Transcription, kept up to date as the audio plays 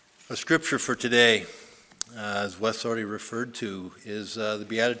Our scripture for today, as Wes already referred to, is the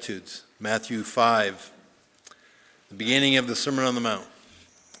Beatitudes, Matthew 5, the beginning of the Sermon on the Mount,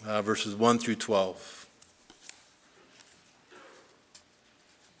 verses 1 through 12.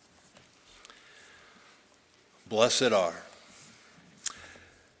 Blessed are.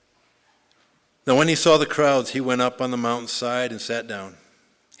 Now when he saw the crowds, he went up on the mountainside and sat down.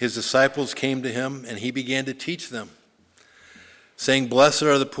 His disciples came to him, and he began to teach them, saying, Blessed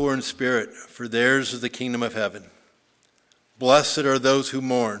are the poor in spirit, for theirs is the kingdom of heaven. Blessed are those who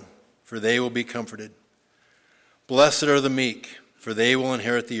mourn, for they will be comforted. Blessed are the meek, for they will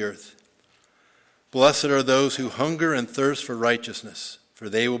inherit the earth. Blessed are those who hunger and thirst for righteousness, for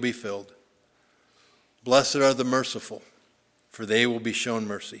they will be filled. Blessed are the merciful, for they will be shown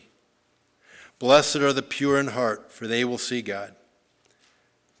mercy. Blessed are the pure in heart, for they will see God.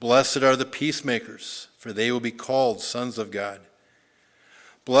 Blessed are the peacemakers, for they will be called sons of God.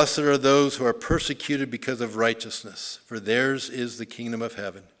 Blessed are those who are persecuted because of righteousness, for theirs is the kingdom of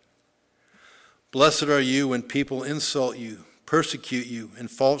heaven. Blessed are you when people insult you, persecute you,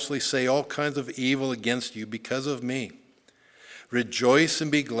 and falsely say all kinds of evil against you because of me. Rejoice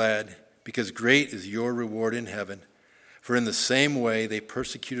and be glad, because great is your reward in heaven. For in the same way they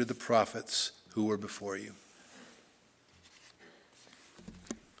persecuted the prophets who were before you.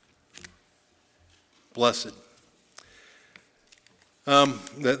 Blessed.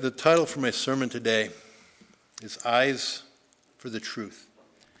 The title for my sermon today is Eyes for the Truth.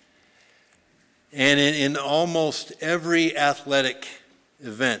 And in almost every athletic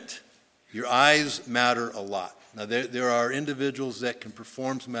event, your eyes matter a lot. Now, there are individuals that can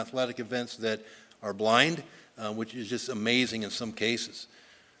perform some athletic events that are blind, which is just amazing in some cases.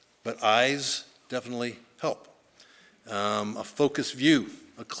 But eyes definitely help. A focused view,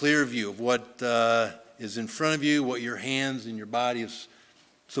 a clear view of what is in front of you, what your hands and your body is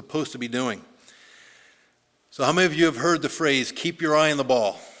supposed to be doing. So how many of you have heard the phrase, keep your eye on the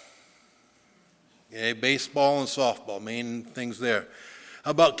ball? Okay, baseball and softball, main things there. How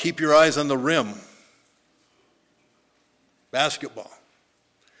about keep your eyes on the rim? Basketball.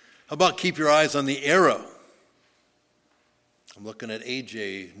 How about keep your eyes on the arrow? I'm looking at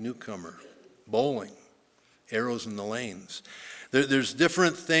AJ, newcomer, bowling, arrows in the lanes. There's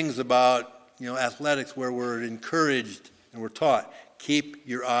different things about athletics where we're encouraged and we're taught, keep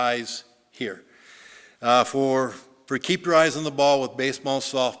your eyes here. For keep your eyes on the ball with baseball and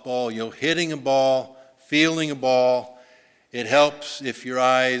softball, hitting a ball, fielding a ball, it helps if your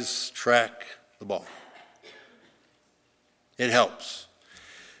eyes track the ball. It helps.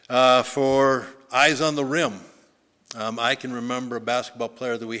 For eyes on the rim, I can remember a basketball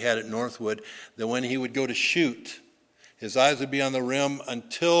player that we had at Northwood that when he would go to shoot, his eyes would be on the rim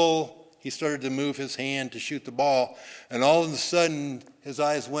until he started to move his hand to shoot the ball, and all of a sudden, his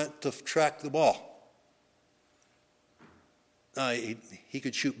eyes went to track the ball. He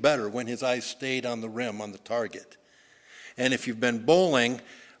could shoot better when his eyes stayed on the rim, on the target. And if you've been bowling,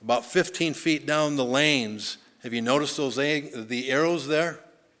 about 15 feet down the lanes, have you noticed the arrows there?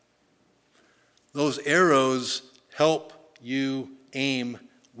 Those arrows help you aim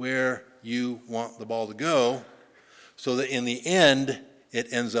where you want the ball to go, so that in the end,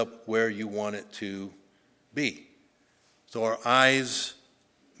 it ends up where you want it to be. So our eyes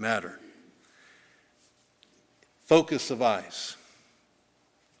matter. Focus of eyes.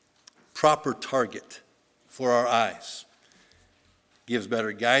 Proper target for our eyes. Gives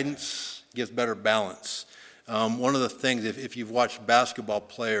better guidance, gives better balance. One of the things, if you've watched basketball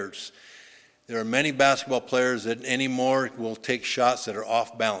players, there are many basketball players that anymore will take shots that are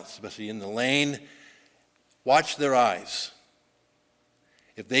off balance, especially in the lane. Watch their eyes.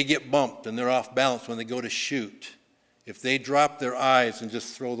 If they get bumped and they're off balance when they go to shoot, if they drop their eyes and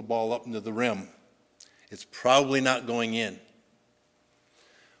just throw the ball up into the rim, it's probably not going in.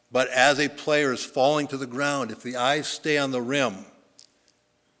 But as a player is falling to the ground, if the eyes stay on the rim,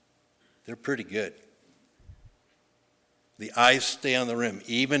 they're pretty good. The eyes stay on the rim,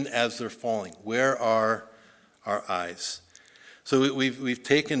 even as they're falling. Where are our eyes? So we've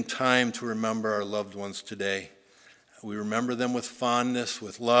taken time to remember our loved ones today. We remember them with fondness,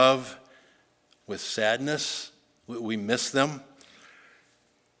 with love, with sadness. We miss them.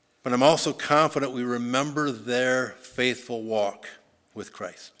 But I'm also confident we remember their faithful walk with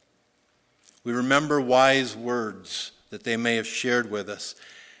Christ. We remember wise words that they may have shared with us.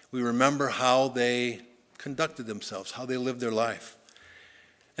 We remember how they conducted themselves, how they lived their life.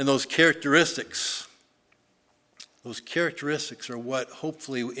 And those characteristics are what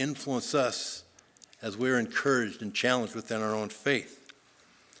hopefully influence us as we're encouraged and challenged within our own faith.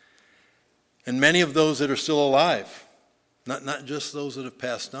 And many of those that are still alive Not just those that have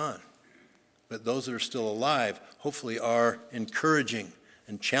passed on, but those that are still alive, hopefully are encouraging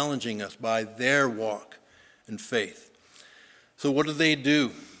and challenging us by their walk and faith. So what do they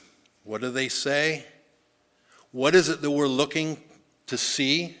do? What do they say? What is it that we're looking to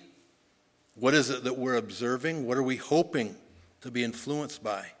see? What is it that we're observing? What are we hoping to be influenced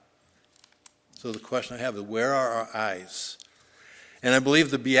by? So the question I have is, where are our eyes? And I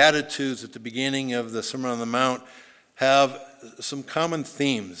believe the Beatitudes at the beginning of the Sermon on the Mount have some common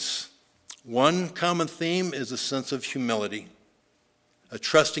themes. One common theme is a sense of humility, a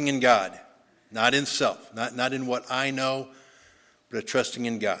trusting in God, not in self, not in what I know, but a trusting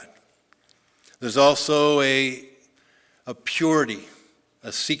in God. There's also a purity,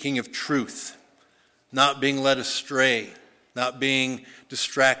 a seeking of truth, not being led astray, not being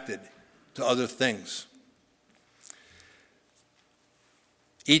distracted to other things.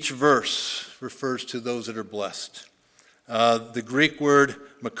 Each verse refers to those that are blessed. The Greek word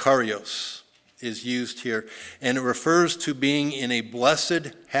makarios is used here, and it refers to being in a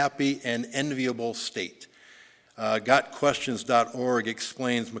blessed, happy, and enviable state. GotQuestions.org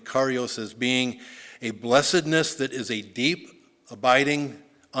explains makarios as being a blessedness that is a deep, abiding,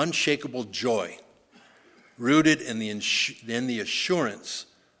 unshakable joy, rooted in the assurance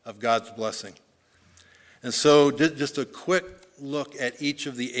of God's blessing. And so just a quick look at each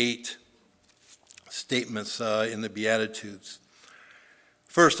of the 8 statements in the Beatitudes.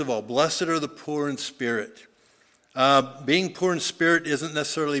 First of all, blessed are the poor in spirit. Being poor in spirit isn't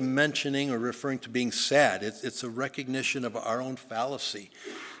necessarily mentioning or referring to being sad. It's a recognition of our own fallacy.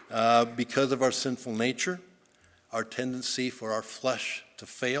 Because of our sinful nature, our tendency for our flesh to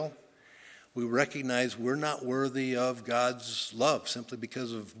fail, we recognize we're not worthy of God's love simply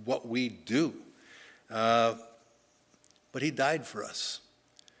because of what we do. But he died for us.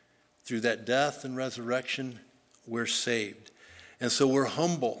 Through that death and resurrection, we're saved. And so we're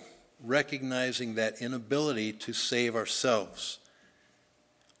humble, recognizing that inability to save ourselves.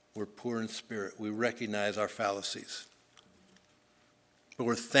 We're poor in spirit. We recognize our fallacies. But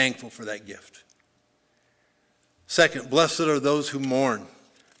we're thankful for that gift. Second, blessed are those who mourn.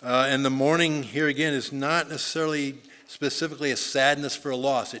 And the mourning here again is not necessarily specifically a sadness for a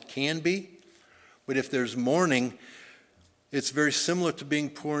loss. It can be, but if there's mourning, it's very similar to being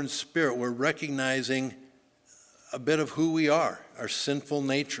poor in spirit. We're recognizing a bit of who we are, our sinful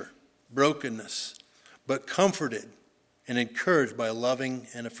nature, brokenness, but comforted and encouraged by a loving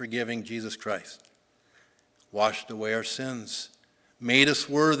and a forgiving Jesus Christ. Washed away our sins, made us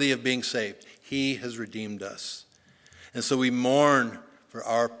worthy of being saved. He has redeemed us. And so we mourn for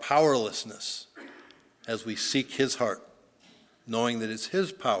our powerlessness as we seek his heart, knowing that it's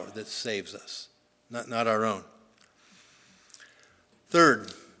his power that saves us, not our own.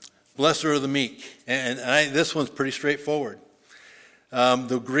 Third, blessed are the meek. And this one's pretty straightforward.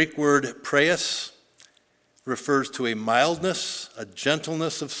 The Greek word praeus refers to a mildness, a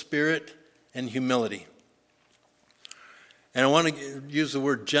gentleness of spirit, and humility. And I want to use the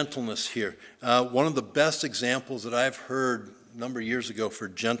word gentleness here. One of the best examples that I've heard a number of years ago for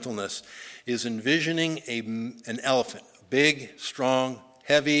gentleness is envisioning an elephant, a big, strong,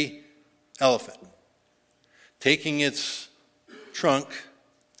 heavy elephant, taking its trunk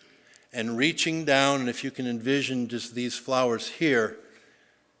and reaching down, and if you can envision just these flowers here,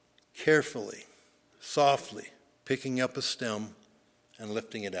 carefully, softly picking up a stem and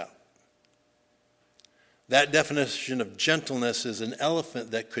lifting it out. That definition of gentleness is an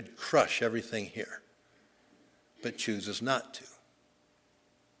elephant that could crush everything here, but chooses not to.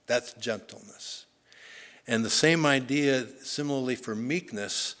 That's gentleness. And the same idea, similarly for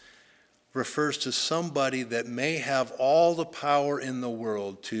meekness, refers to somebody that may have all the power in the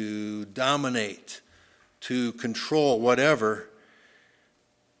world to dominate, to control whatever,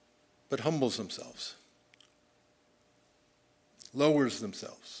 but humbles themselves, lowers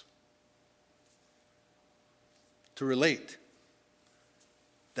themselves to relate.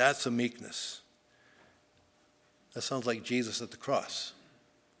 That's a meekness. That sounds like Jesus at the cross,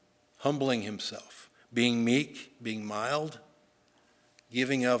 humbling himself, being meek, being mild,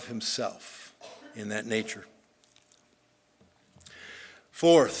 giving of himself in that nature.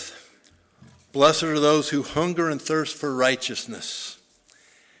 Fourth, blessed are those who hunger and thirst for righteousness.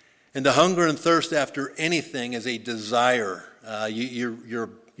 And to hunger and thirst after anything is a desire.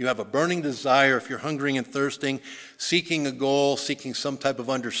 You have a burning desire if you're hungering and thirsting, seeking a goal, seeking some type of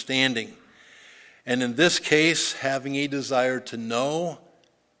understanding. And in this case, having a desire to know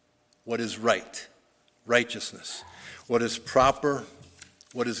what is right, righteousness, what is proper,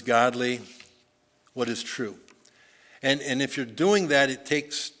 what is godly, what is true. And if you're doing that, it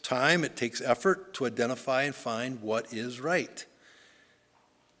takes time, it takes effort to identify and find what is right.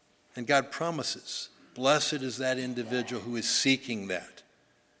 And God promises, blessed is that individual who is seeking that.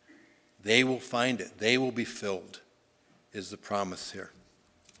 They will find it. They will be filled, is the promise here.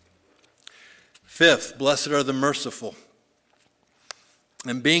 Fifth, blessed are the merciful.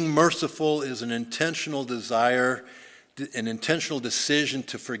 And being merciful is an intentional desire, an intentional decision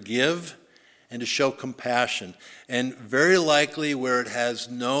to forgive and to show compassion, and very likely where it has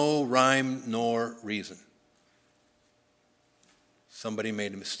no rhyme nor reason. Somebody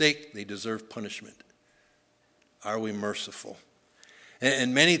made a mistake, they deserve punishment. Are we merciful?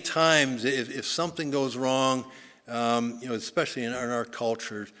 And many times, if something goes wrong, especially in our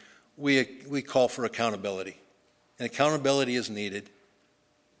culture, we call for accountability. And accountability is needed.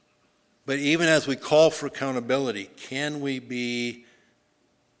 But even as we call for accountability, can we be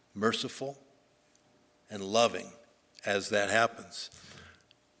merciful and loving as that happens?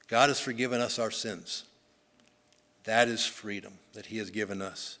 God has forgiven us our sins. That is freedom that he has given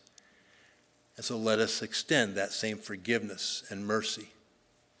us. And so let us extend that same forgiveness and mercy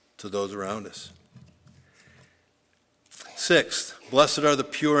to those around us. Sixth, blessed are the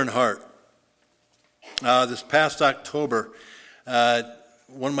pure in heart. This past October,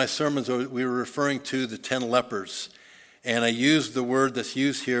 one of my sermons, we were referring to the 10 lepers. And I used the word that's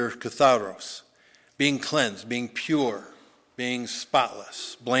used here, katharos, being cleansed, being pure, being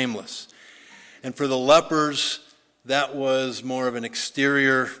spotless, blameless. And for the lepers, that was more of an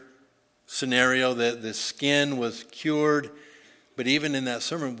exterior scenario, that the skin was cured. But even in that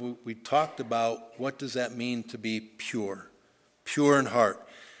sermon, we talked about what does that mean to be pure in heart.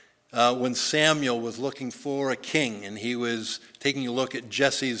 When Samuel was looking for a king and he was taking a look at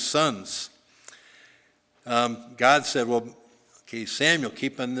Jesse's sons, God said, well, okay, Samuel,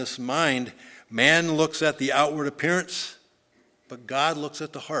 keep in this mind, man looks at the outward appearance, but God looks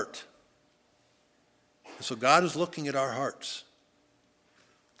at the heart. And so God is looking at our hearts.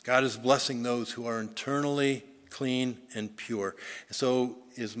 God is blessing those who are internally clean and pure. And so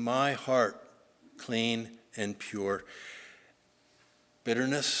is my heart clean and pure?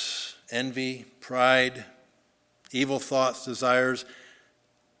 Bitterness, envy, pride, evil thoughts, desires,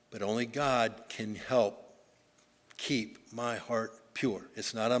 but only God can help keep my heart pure.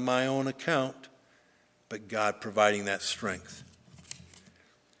 It's not on my own account, but God providing that strength.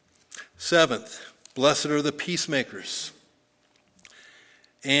 Seventh, blessed are the peacemakers.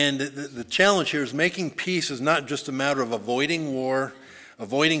 And the challenge here is making peace is not just a matter of avoiding war,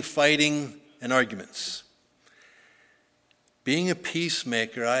 avoiding fighting and arguments. Being a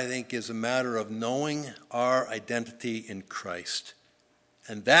peacemaker, I think, is a matter of knowing our identity in Christ.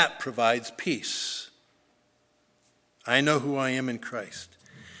 And that provides peace. I know who I am in Christ.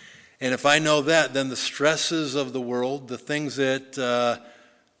 And if I know that, then the stresses of the world, the things that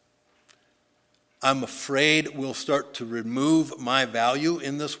I'm afraid will start to remove my value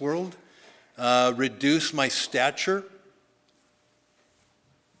in this world, reduce my stature,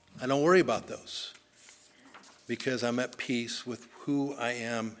 I don't worry about those because I'm at peace with who I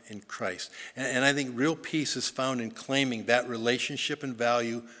am in Christ. And I think real peace is found in claiming that relationship and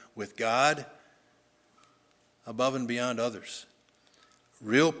value with God above and beyond others.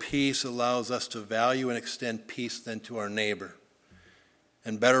 Real peace allows us to value and extend peace then to our neighbor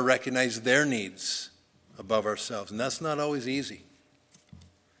and better recognize their needs above ourselves. And that's not always easy,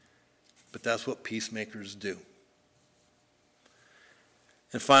 but that's what peacemakers do.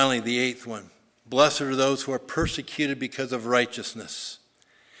 And finally, the eighth one. Blessed are those who are persecuted because of righteousness.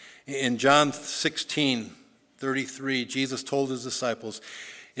 In John 16:33, Jesus told his disciples,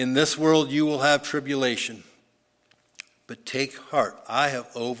 in this world you will have tribulation, but take heart, I have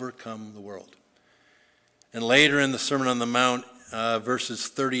overcome the world. And later in the Sermon on the Mount, verses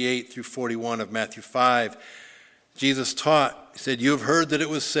 38 through 41 of Matthew 5, Jesus taught, he said, you have heard that it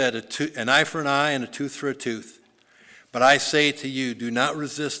was said, an eye for an eye and a tooth for a tooth. But I say to you, do not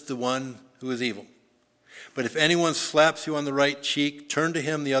resist the one who is evil. But if anyone slaps you on the right cheek, turn to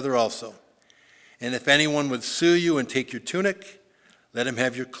him the other also. And if anyone would sue you and take your tunic, let him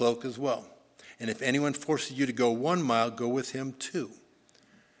have your cloak as well. And if anyone forces you to go 1 mile, go with him 2.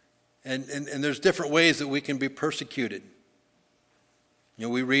 And there's different ways that we can be persecuted. You know,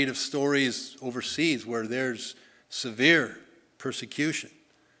 we read of stories overseas where there's severe persecution.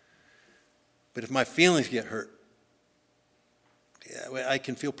 But if my feelings get hurt, I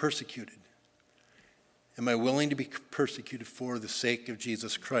can feel persecuted. Am I willing to be persecuted for the sake of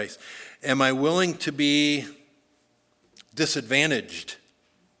Jesus Christ? Am I willing to be disadvantaged,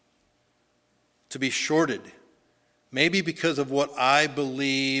 to be shorted, maybe because of what I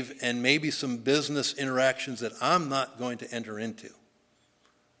believe and maybe some business interactions that I'm not going to enter into.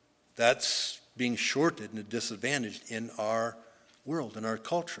 That's being shorted and disadvantaged in our world, in our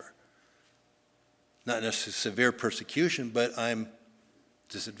culture. Not necessarily severe persecution, but I'm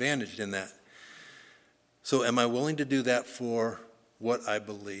disadvantaged in that. So am I willing to do that for what I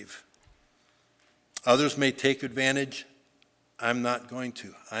believe? Others may take advantage. I'm not going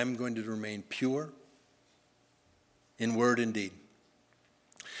to. I'm going to remain pure in word and deed.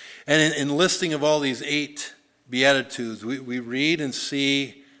 And in listing of all these 8 Beatitudes, we read and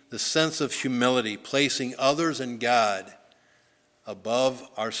see the sense of humility, placing others and God above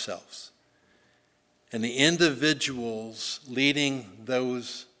ourselves. And the individuals leading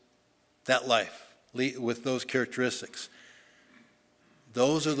that life with those characteristics,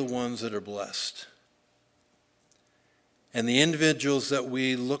 those are the ones that are blessed. And the individuals that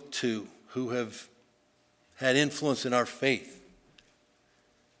we look to who have had influence in our faith,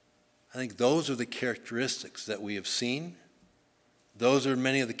 I think those are the characteristics that we have seen. Those are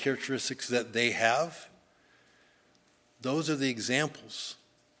many of the characteristics that they have. Those are the examples.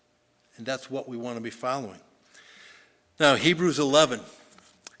 And that's what we want to be following. Now, Hebrews 11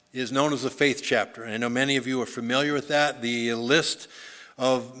 is known as the faith chapter. And I know many of you are familiar with that. The list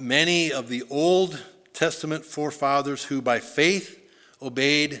of many of the Old Testament forefathers who by faith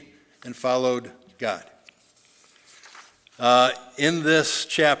obeyed and followed God. In this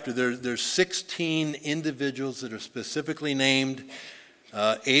chapter, there's 16 individuals that are specifically named.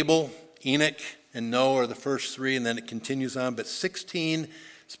 Abel, Enoch, and Noah are the first 3, and then it continues on. But 16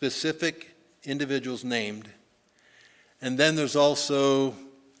 specific individuals named. And then there's also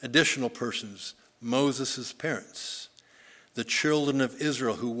additional persons, Moses' parents, the children of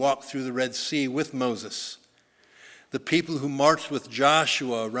Israel who walked through the Red Sea with Moses, the people who marched with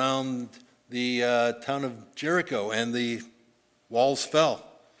Joshua around the town of Jericho and the walls fell,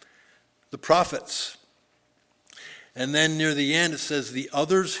 the prophets. And then near the end it says the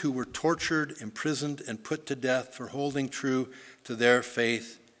others who were tortured, imprisoned, and put to death for holding true to their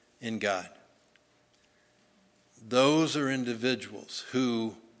faith in God. Those are individuals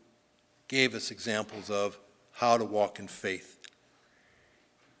who gave us examples of how to walk in faith.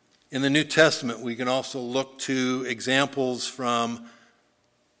 In the New Testament, we can also look to examples from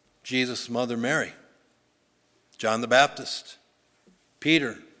Jesus' mother Mary, John the Baptist,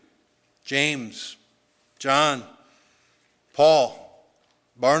 Peter, James, John, Paul,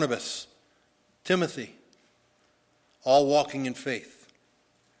 Barnabas, Timothy, all walking in faith.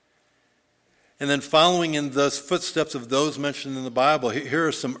 And then following in the footsteps of those mentioned in the Bible, here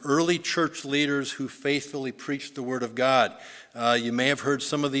are some early church leaders who faithfully preached the Word of God. You may have heard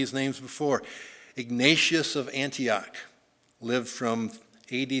some of these names before. Ignatius of Antioch lived from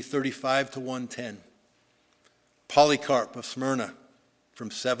AD 35 to 110. Polycarp of Smyrna from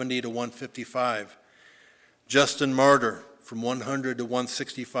 70 to 155. Justin Martyr from 100 to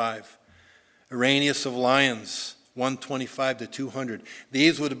 165. Irenaeus of Lyons, 125 to 200.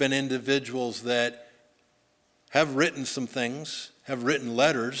 These would have been individuals that have written some things, have written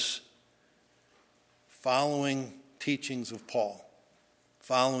letters following teachings of Paul,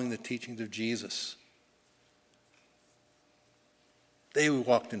 following the teachings of Jesus. They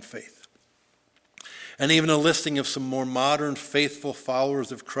walked in faith. And even a listing of some more modern faithful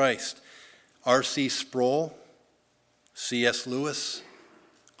followers of Christ. R.C. Sproul, C.S. Lewis,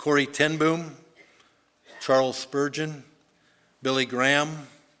 Corrie ten Boom, Charles Spurgeon, Billy Graham,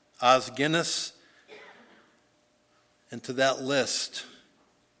 Os Guinness, and to that list,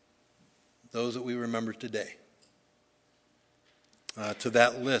 those that we remember today. To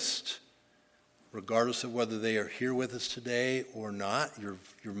that list, regardless of whether they are here with us today or not,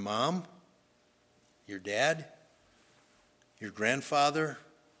 your mom, your dad, your grandfather,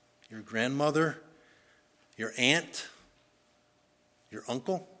 your grandmother, your aunt, your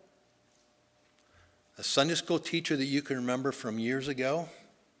uncle, a Sunday school teacher that you can remember from years ago,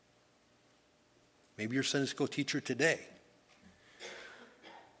 maybe your Sunday school teacher today,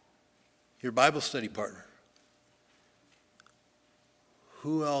 your Bible study partner.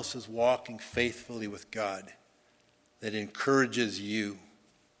 Who else is walking faithfully with God that encourages you,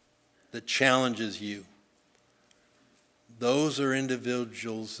 that challenges you? Those are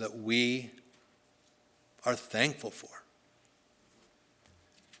individuals that we are thankful for.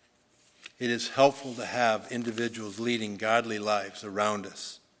 It is helpful to have individuals leading godly lives around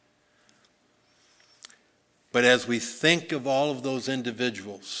us. But as we think of all of those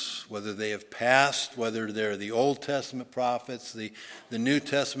individuals, whether they have passed, whether they're the Old Testament prophets, the New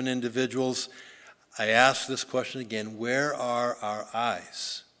Testament individuals, I ask this question again: where are our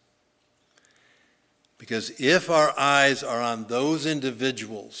eyes? Because if our eyes are on those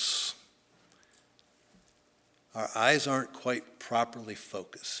individuals, our eyes aren't quite properly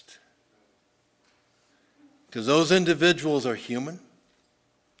focused. Because those individuals are human,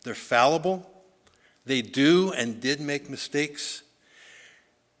 they're fallible, they do and did make mistakes,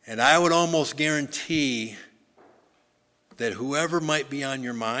 and I would almost guarantee that whoever might be on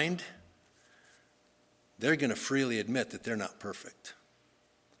your mind, they're going to freely admit that they're not perfect.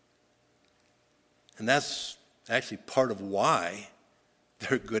 And that's actually part of why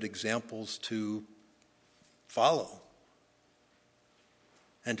they're good examples to follow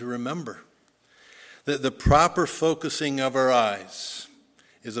and to remember. That the proper focusing of our eyes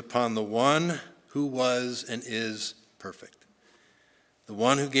is upon the one who was and is perfect. The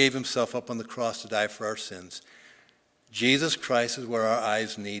one who gave himself up on the cross to die for our sins. Jesus Christ is where our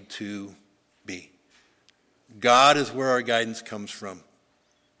eyes need to be. God is where our guidance comes from.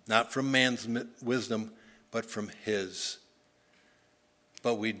 Not from man's wisdom, but from his.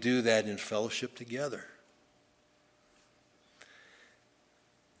 But we do that in fellowship together.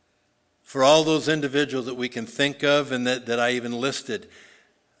 For all those individuals that we can think of and that I even listed,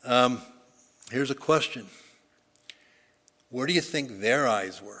 here's a question. Where do you think their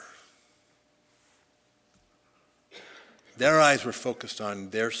eyes were? Their eyes were focused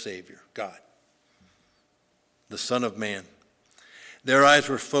on their Savior, God, the Son of Man. Their eyes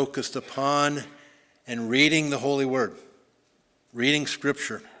were focused upon and reading the Holy Word, reading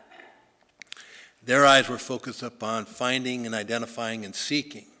Scripture. Their eyes were focused upon finding and identifying and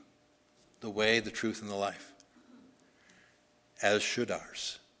seeking the way, the truth, and the life, as should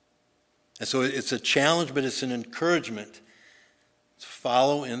ours. And so it's a challenge, but it's an encouragement to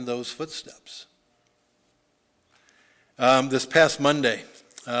follow in those footsteps. This past Monday,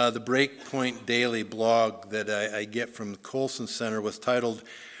 the Breakpoint Daily blog that I get from the Colson Center was titled,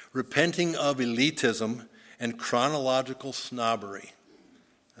 Repenting of Elitism and Chronological Snobbery.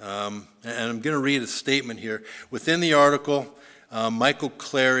 And I'm going to read a statement here. Within the article, Michael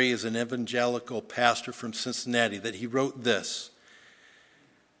Clary is an evangelical pastor from Cincinnati, that he wrote this.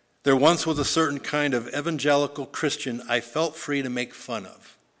 There once was a certain kind of evangelical Christian I felt free to make fun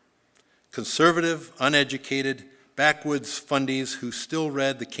of. Conservative, uneducated, backwoods fundies who still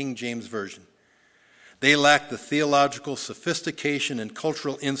read the King James Version. They lacked the theological sophistication and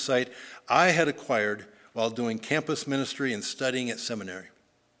cultural insight I had acquired while doing campus ministry and studying at seminary.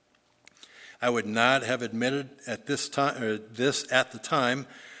 I would not have admitted this at the time,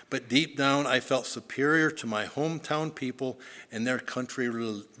 but deep down I felt superior to my hometown people and their country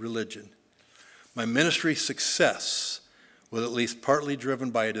religion. My ministry success was at least partly driven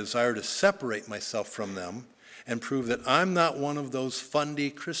by a desire to separate myself from them and prove that I'm not one of those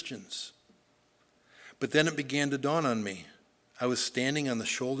fundy Christians. But then it began to dawn on me. I was standing on the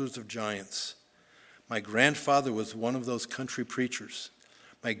shoulders of giants. My grandfather was one of those country preachers.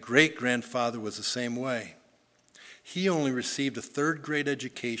 My great-grandfather was the same way. He only received a third-grade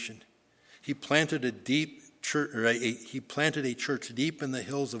education. He planted a church deep in the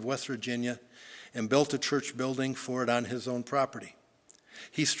hills of West Virginia and built a church building for it on his own property.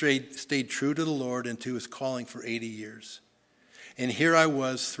 He stayed true to the Lord and to his calling for 80 years. And here I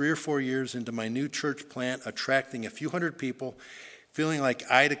was 3 or 4 years into my new church plant, attracting a few hundred people, feeling like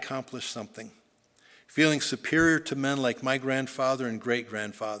I'd accomplished something, feeling superior to men like my grandfather and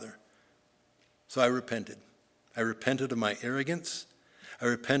great-grandfather. So I repented. I repented of my arrogance. I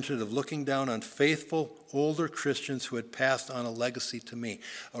repented of looking down on faithful, older Christians who had passed on a legacy to me,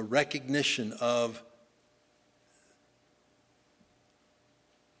 a recognition of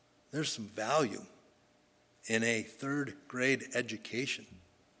there's some value in a third-grade education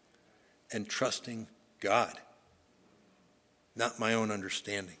and trusting God, not my own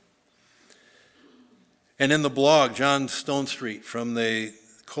understanding. And in the blog, John Stonestreet from the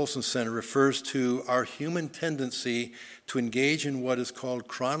Colson Center refers to our human tendency to engage in what is called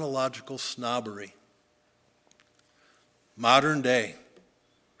chronological snobbery. Modern day.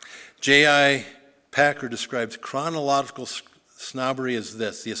 J.I. Packer describes chronological snobbery as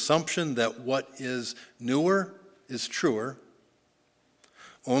this: the assumption that what is newer is truer,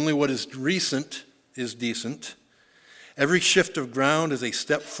 only what is recent is decent, every shift of ground is a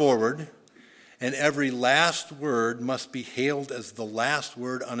step forward, and every last word must be hailed as the last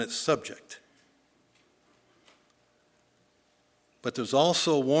word on its subject. But there's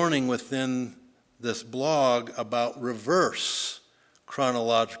also a warning within this blog about reverse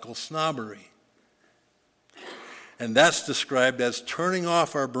chronological snobbery. And that's described as turning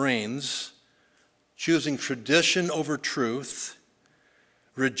off our brains, choosing tradition over truth,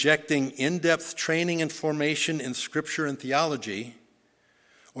 rejecting in-depth training and formation in Scripture and theology,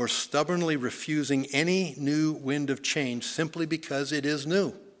 or stubbornly refusing any new wind of change simply because it is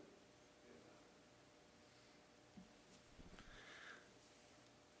new.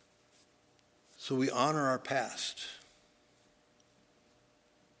 So we honor our past,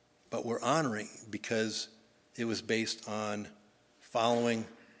 but we're honoring because it was based on following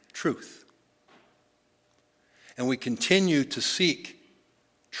truth. And we continue to seek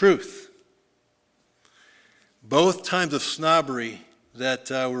truth. Both times of snobbery that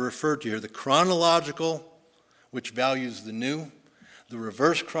were referred to here, the chronological, which values the new, the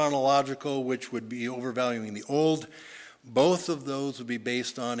reverse chronological, which would be overvaluing the old, both of those would be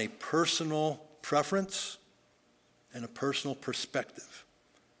based on a personal preference and a personal perspective.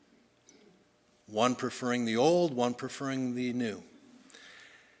 One preferring the old, one preferring the new.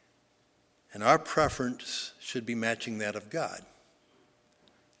 And our preference should be matching that of God.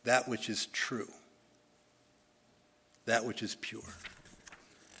 That which is true. That which is pure.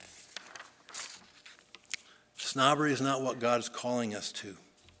 Snobbery is not what God is calling us to.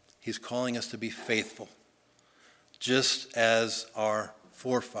 He's calling us to be faithful, just as our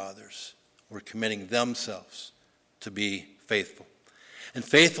forefathers were committing themselves to be faithful. And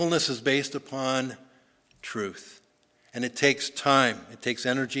faithfulness is based upon truth. And it takes time, it takes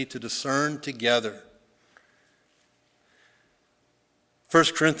energy to discern together.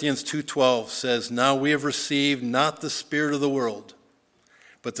 1 Corinthians 2:12 says, "Now we have received not the spirit of the world,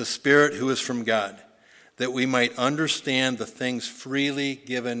 but the Spirit who is from God, that we might understand the things freely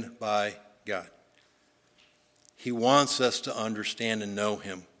given by God." He wants us to understand and know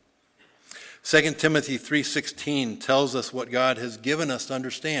him. 2 Timothy 3:16 tells us what God has given us to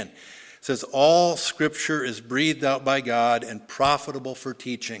understand. It says, "All Scripture is breathed out by God and profitable for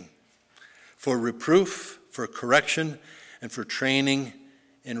teaching, for reproof, for correction, and for training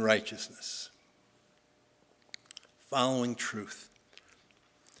in righteousness." Following truth.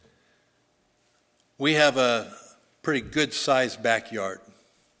 We have a pretty good-sized backyard.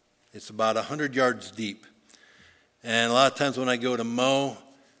 It's about 100 yards deep. And a lot of times when I go to mow,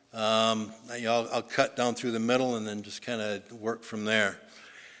 I'll cut down through the middle and then just kind of work from there.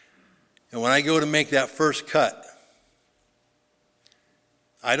 And when I go to make that first cut,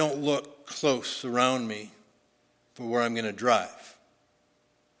 I don't look close around me for where I'm going to drive.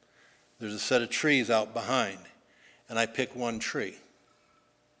 There's a set of trees out behind, and I pick one tree.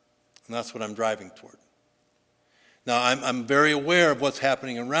 And that's what I'm driving toward. Now, I'm very aware of what's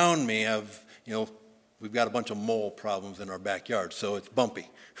happening around me. We've got a bunch of mole problems in our backyard, so it's bumpy.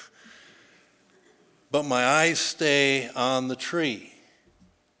 But my eyes stay on the tree.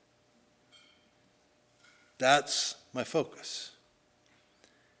 That's my focus.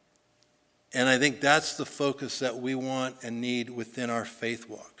 And I think that's the focus that we want and need within our faith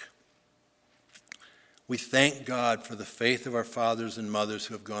walk. We thank God for the faith of our fathers and mothers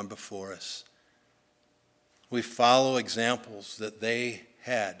who have gone before us. We follow examples that they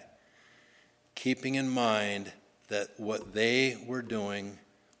had, keeping in mind that what they were doing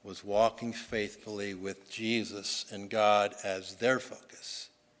was walking faithfully with Jesus and God as their focus.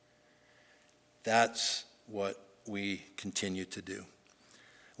 That's what we continue to do.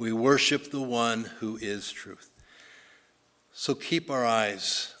 We worship the one who is truth. So keep our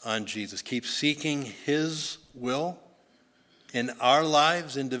eyes on Jesus. Keep seeking his will in our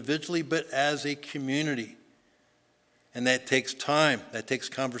lives individually, but as a community. And that takes time, that takes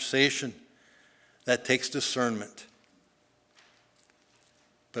conversation, that takes discernment.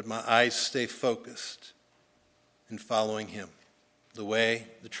 But my eyes stay focused in following him, the way,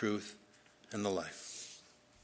 the truth, and the life.